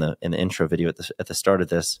shown in the intro video at the start of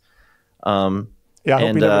this. I hope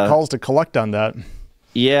he never calls to collect on that.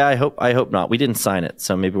 Yeah, I hope not. We didn't sign it,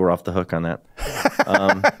 so maybe we're off the hook on that.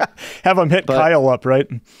 Have him hit Kyle up, right?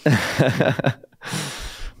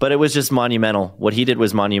 But it was just monumental. What he did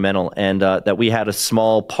was monumental, and that we had a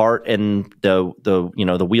small part in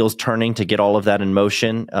the wheels turning to get all of that in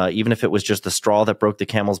motion. Even if it was just the straw that broke the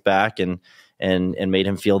camel's back and made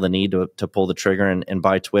him feel the need to pull the trigger and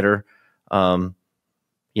buy Twitter.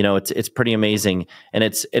 It's pretty amazing, and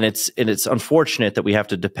it's unfortunate that we have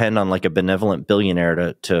to depend on like a benevolent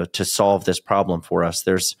billionaire to solve this problem for us.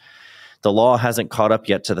 The law hasn't caught up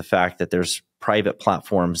yet to the fact that there's private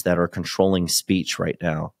platforms that are controlling speech right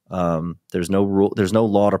now. There's no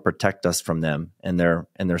law to protect us from them and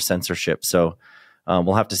their censorship. So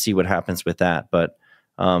we'll have to see what happens with that. But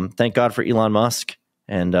thank God for Elon Musk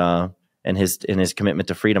and his commitment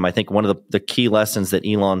to freedom. I think one of the key lessons that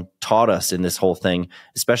Elon taught us in this whole thing,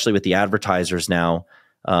 especially with the advertisers now,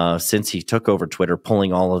 since he took over Twitter,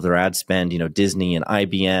 pulling all of their ad spend, Disney and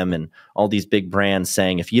IBM and all these big brands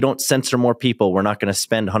saying, if you don't censor more people, we're not going to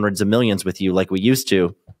spend hundreds of millions with you like we used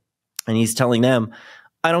to. And he's telling them,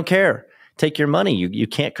 I don't care. Take your money. You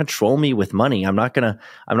can't control me with money. I'm not gonna,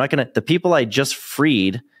 the people I just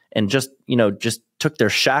freed and just took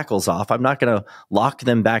their shackles off, I'm not going to lock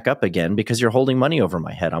them back up again because you're holding money over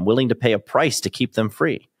my head. I'm willing to pay a price to keep them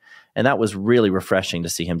free. And that was really refreshing to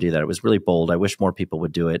see him do that. It was really bold. I wish more people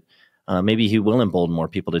would do it. Maybe he will embolden more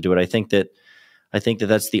people to do it. I think that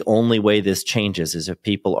that's the only way this changes, is if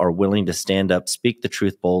people are willing to stand up, speak the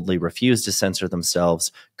truth boldly, refuse to censor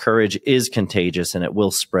themselves. Courage is contagious, and it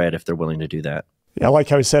will spread if they're willing to do that. Yeah, I like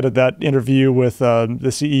how he said at that interview with the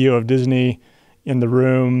CEO of Disney in the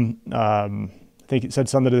room. I think it said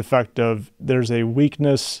something to the effect of, there's a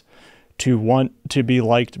weakness to want to be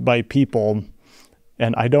liked by people,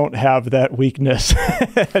 and I don't have that weakness.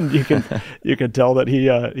 And you can tell that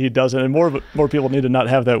he doesn't. And more people need to not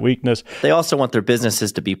have that weakness. They also want their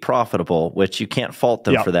businesses to be profitable, which you can't fault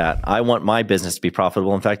them for that. I want my business to be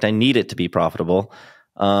profitable. In fact, I need it to be profitable.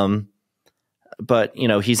 But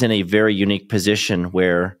he's in a very unique position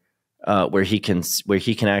where he can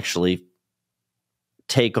actually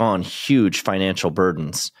take on huge financial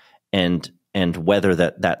burdens and weather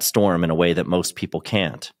that storm in a way that most people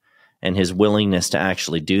can't. And his willingness to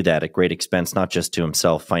actually do that at great expense, not just to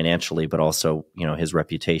himself financially, but also, his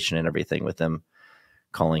reputation and everything, with them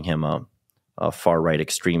calling him far-right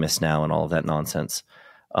extremists now and all of that nonsense.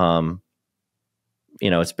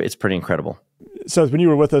 It's pretty incredible. So when you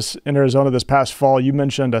were with us in Arizona this past fall, you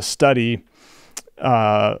mentioned a study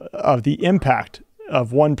of the impact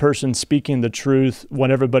of one person speaking the truth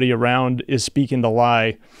when everybody around is speaking the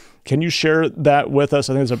lie. Can you share that with us?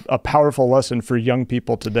 I think it's a powerful lesson for young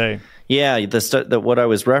people today. Yeah, what I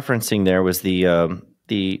was referencing there was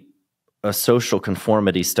a social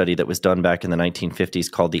conformity study that was done back in the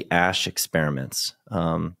 1950s called the Ash experiments.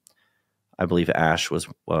 I believe Ash was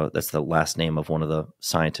that's the last name of one of the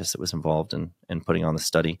scientists that was involved in putting on the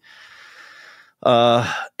study.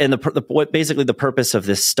 And basically the purpose of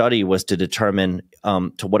this study was to determine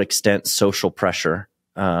to what extent social pressure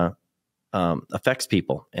affects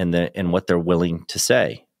people and what they're willing to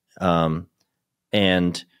say. And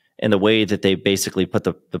the way that they basically put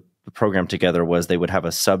the program together was they would have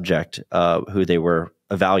a subject who they were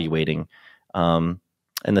evaluating,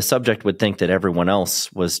 and the subject would think that everyone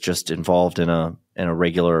else was just involved in a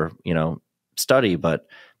regular study, but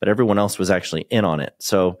everyone else was actually in on it.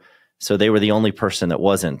 So they were the only person that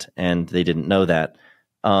wasn't, and they didn't know that.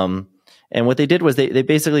 And what they did was they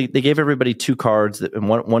basically gave everybody two cards, and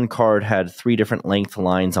one card had 3 different length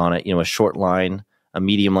lines on it, a short line, a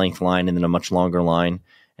medium length line, and then a much longer line.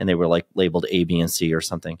 And they were like labeled A, B, and C or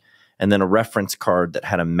something. And then a reference card that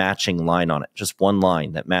had a matching line on it, just one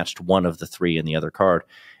line that matched one of the 3 in the other card.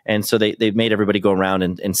 And so they made everybody go around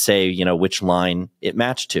and say, which line it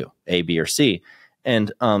matched to, A, B, or C.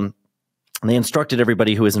 And they instructed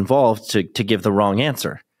everybody who was involved to give the wrong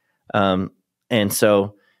answer. And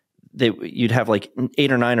so you'd have like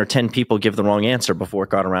 8 or 9 or 10 people give the wrong answer before it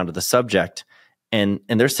got around to the subject. And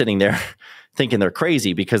they're sitting there thinking they're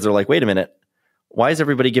crazy because they're like, wait a minute, why is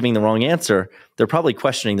everybody giving the wrong answer? They're probably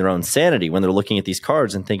questioning their own sanity when they're looking at these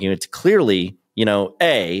cards and thinking it's clearly,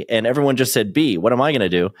 A, and everyone just said B. What am I going to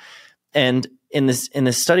do? And in this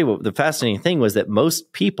study, the fascinating thing was that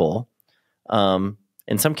most people,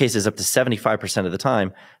 in some cases up to 75% of the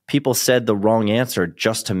time, people said the wrong answer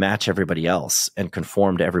just to match everybody else and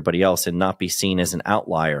conform to everybody else and not be seen as an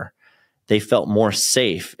outlier. They felt more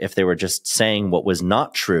safe if they were just saying what was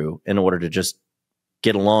not true in order to just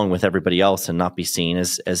get along with everybody else and not be seen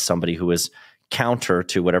as somebody who was counter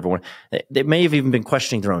to what everyone. They may have even been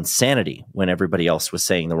questioning their own sanity when everybody else was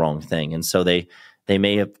saying the wrong thing, and so they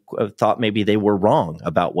may have thought maybe they were wrong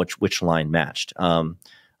about which line matched. Didn't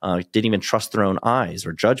even trust their own eyes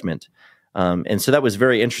or judgment. And so that was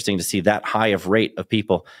very interesting to see that high of rate of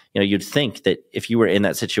people. You'd think that if you were in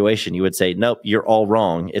that situation, you would say, nope, you're all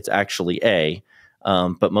wrong. It's actually A.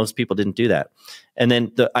 But most people didn't do that. And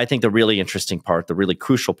then I think the really interesting part, the really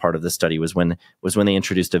crucial part of the study was when they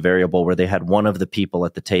introduced a variable where they had one of the people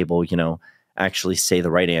at the table, actually say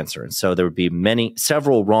the right answer. And so there would be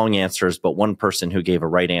several wrong answers, but one person who gave a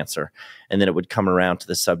right answer. And then it would come around to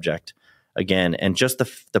the subject again. And just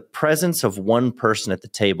the presence of one person at the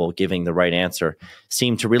table giving the right answer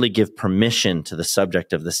seemed to really give permission to the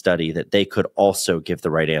subject of the study that they could also give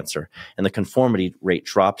the right answer. And the conformity rate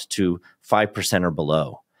dropped to 5% or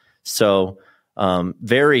below. So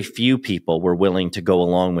very few people were willing to go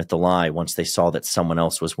along with the lie once they saw that someone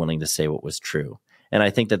else was willing to say what was true. And I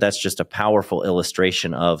think that that's just a powerful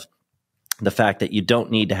illustration of the fact that you don't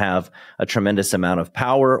need to have a tremendous amount of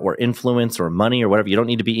power or influence or money or whatever. You don't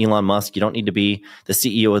need to be Elon Musk. You don't need to be the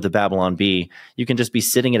CEO of the Babylon Bee. You can just be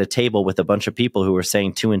sitting at a table with a bunch of people who are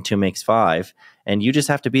saying 2 and 2 makes 5. And you just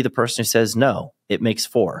have to be the person who says, no, it makes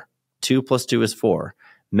 4. 2 plus 2 is 4.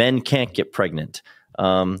 Men can't get pregnant.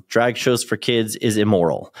 Drag shows for kids is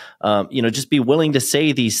immoral. Just be willing to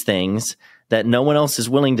say these things that no one else is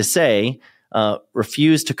willing to say.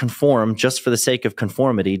 Refuse to conform just for the sake of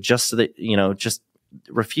conformity, just so that, just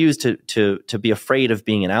refuse to be afraid of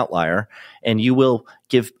being an outlier, and you will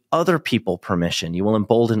give other people permission. You will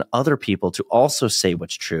embolden other people to also say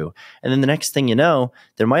what's true. And then the next thing you know,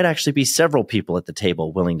 there might actually be several people at the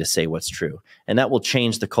table willing to say what's true. And that will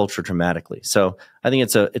change the culture dramatically. So I think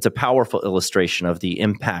it's a powerful illustration of the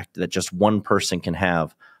impact that just one person can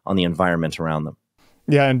have on the environment around them.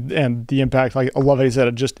 Yeah, and the impact, like I love how you said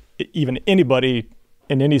it, just even anybody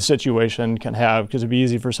in any situation can have, because it'd be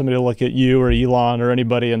easy for somebody to look at you or Elon or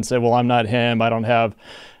anybody and say, well, I'm not him. I don't have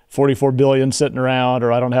 44 billion sitting around,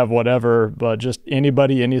 or I don't have whatever. But just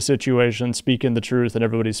anybody, any situation, speaking the truth, and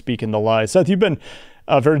everybody's speaking the lie. Seth, you've been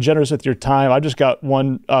very generous with your time. I've just got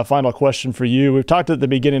one final question for you. We've talked at the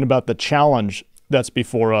beginning about the challenge that's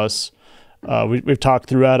before us. We've talked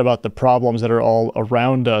throughout about the problems that are all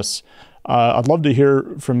around us. I'd love to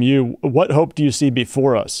hear from you. What hope do you see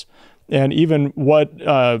before us? And even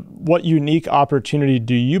what unique opportunity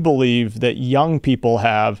do you believe that young people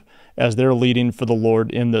have as they're leading for the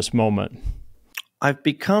Lord in this moment? I've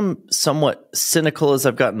become somewhat cynical as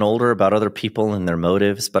I've gotten older about other people and their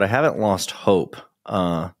motives, but I haven't lost hope.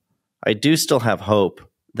 I do still have hope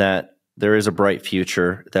that there is a bright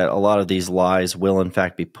future, that a lot of these lies will in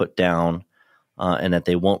fact be put down, and that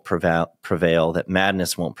they won't prevail, that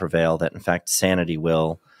madness won't prevail, that in fact sanity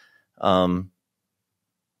will.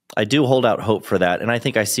 I do hold out hope for that, and I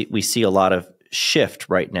think we see a lot of shift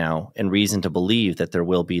right now and reason to believe that there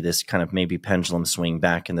will be this kind of maybe pendulum swing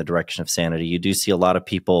back in the direction of sanity. You do see a lot of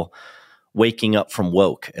people waking up from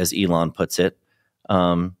woke, as Elon puts it.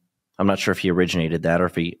 I'm not sure if he originated that or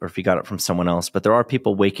if he got it from someone else, but there are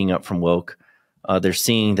people waking up from woke. They're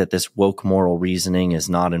seeing that this woke moral reasoning is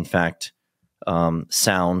not in fact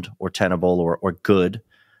sound or tenable or good.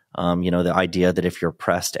 The idea that if you're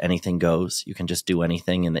oppressed, anything goes. You can just do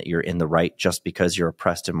anything and that you're in the right just because you're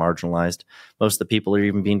oppressed and marginalized. Most of the people who are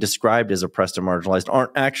even being described as oppressed and marginalized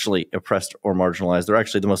aren't actually oppressed or marginalized. They're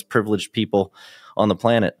actually the most privileged people on the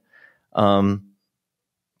planet.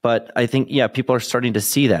 But I think, people are starting to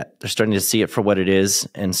see that. They're starting to see it for what it is.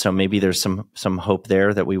 And so maybe there's some hope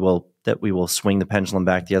there that we will swing the pendulum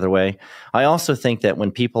back the other way. I also think that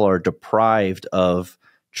when people are deprived of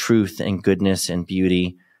truth and goodness and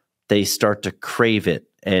beauty, they start to crave it,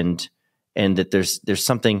 and that there's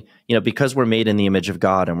something, because we're made in the image of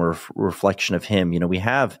God and we're a reflection of Him. We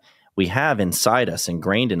have inside us,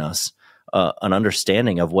 ingrained in us, an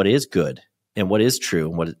understanding of what is good and what is true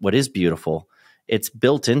and what is beautiful. It's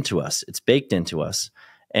built into us. It's baked into us,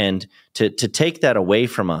 and to take that away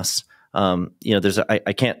from us,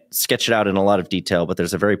 I can't sketch it out in a lot of detail, but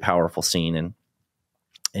there's a very powerful scene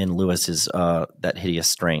in Lewis's That Hideous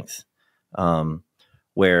Strength.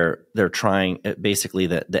 Where they're trying, basically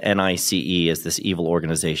the NICE is this evil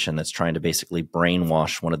organization that's trying to basically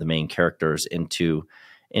brainwash one of the main characters into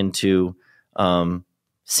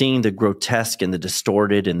seeing the grotesque and the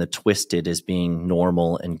distorted and the twisted as being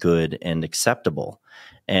normal and good and acceptable.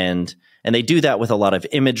 And they do that with a lot of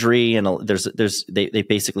imagery, and they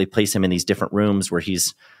basically place him in these different rooms where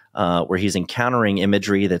he's encountering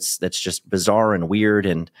imagery that's just bizarre and weird,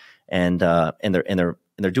 and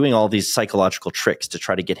they're doing all these psychological tricks to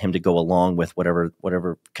try to get him to go along with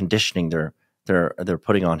whatever conditioning they're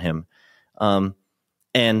putting on him,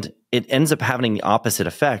 and it ends up having the opposite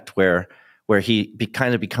effect, where he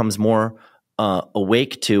kind of becomes more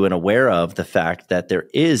awake to and aware of the fact that there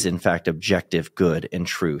is in fact objective good and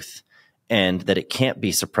truth, and that it can't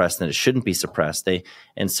be suppressed and it shouldn't be suppressed.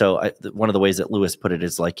 One of the ways that Lewis put it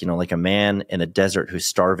is like a man in a desert who's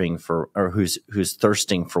starving who's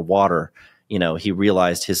thirsting for water. He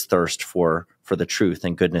realized his thirst for the truth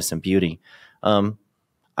and goodness and beauty.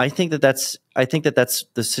 I think that's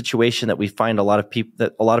the situation that we find a lot of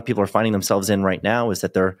people are finding themselves in right now, is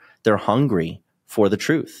that they're hungry for the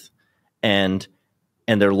truth, and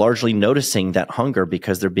they're largely noticing that hunger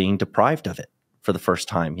because they're being deprived of it for the first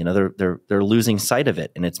time. They're losing sight of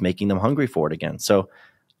it, and it's making them hungry for it again. So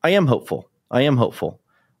I am hopeful.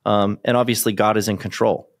 And obviously God is in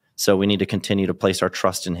control. So we need to continue to place our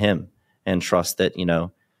trust in Him, and trust that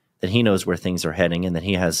that He knows where things are heading, and that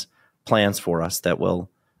He has plans for us that will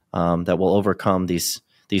overcome these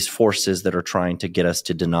forces that are trying to get us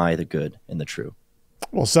to deny the good and the true.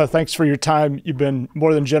 Well, Seth, thanks for your time. You've been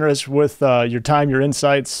more than generous with your time, your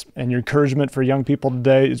insights, and your encouragement for young people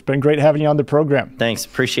today. It's been great having you on the program. Thanks.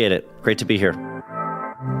 Appreciate it. Great to be here.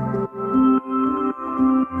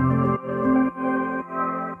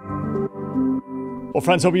 Well,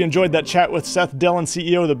 friends, hope you enjoyed that chat with Seth Dillon,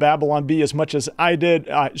 CEO of the Babylon Bee, as much as I did.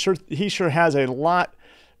 He sure has a lot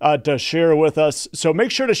to share with us. So make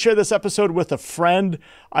sure to share this episode with a friend.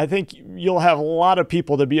 I think you'll have a lot of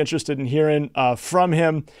people to be interested in hearing from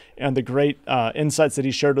him and the great insights that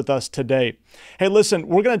he shared with us today. Hey, listen,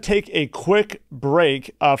 we're going to take a quick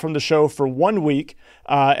break from the show for 1 week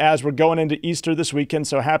as we're going into Easter this weekend.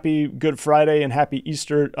 So happy Good Friday and happy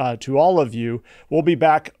Easter to all of you. We'll be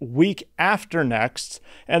back week after next,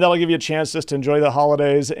 and that'll give you a chance just to enjoy the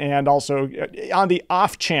holidays. And also on the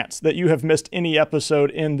off chance that you have missed any episode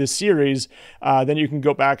in this series, then you can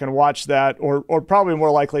go back and watch that, or probably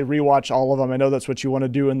more likely rewatch all of them. I know that's what you want to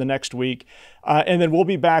do in the next week. And then we'll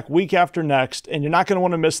be back week after next, and you're not going to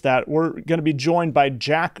want to miss that. We're going to be joined by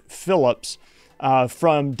Jack Phillips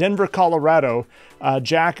from Denver, Colorado.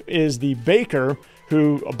 Jack is the baker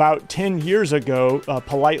who about 10 years ago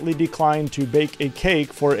politely declined to bake a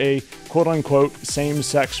cake for a quote-unquote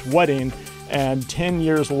same-sex wedding. And 10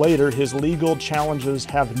 years later, his legal challenges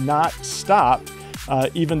have not stopped,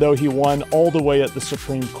 even though he won all the way at the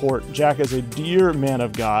Supreme Court. Jack is a dear man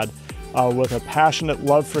of God with a passionate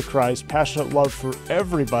love for Christ, passionate love for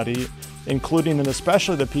everybody, including and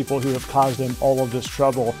especially the people who have caused him all of this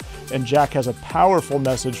trouble. And Jack has a powerful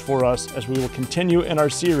message for us as we will continue in our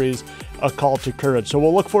series, A Call to Courage. So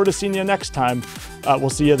we'll look forward to seeing you next time. We'll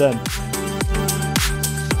see you then.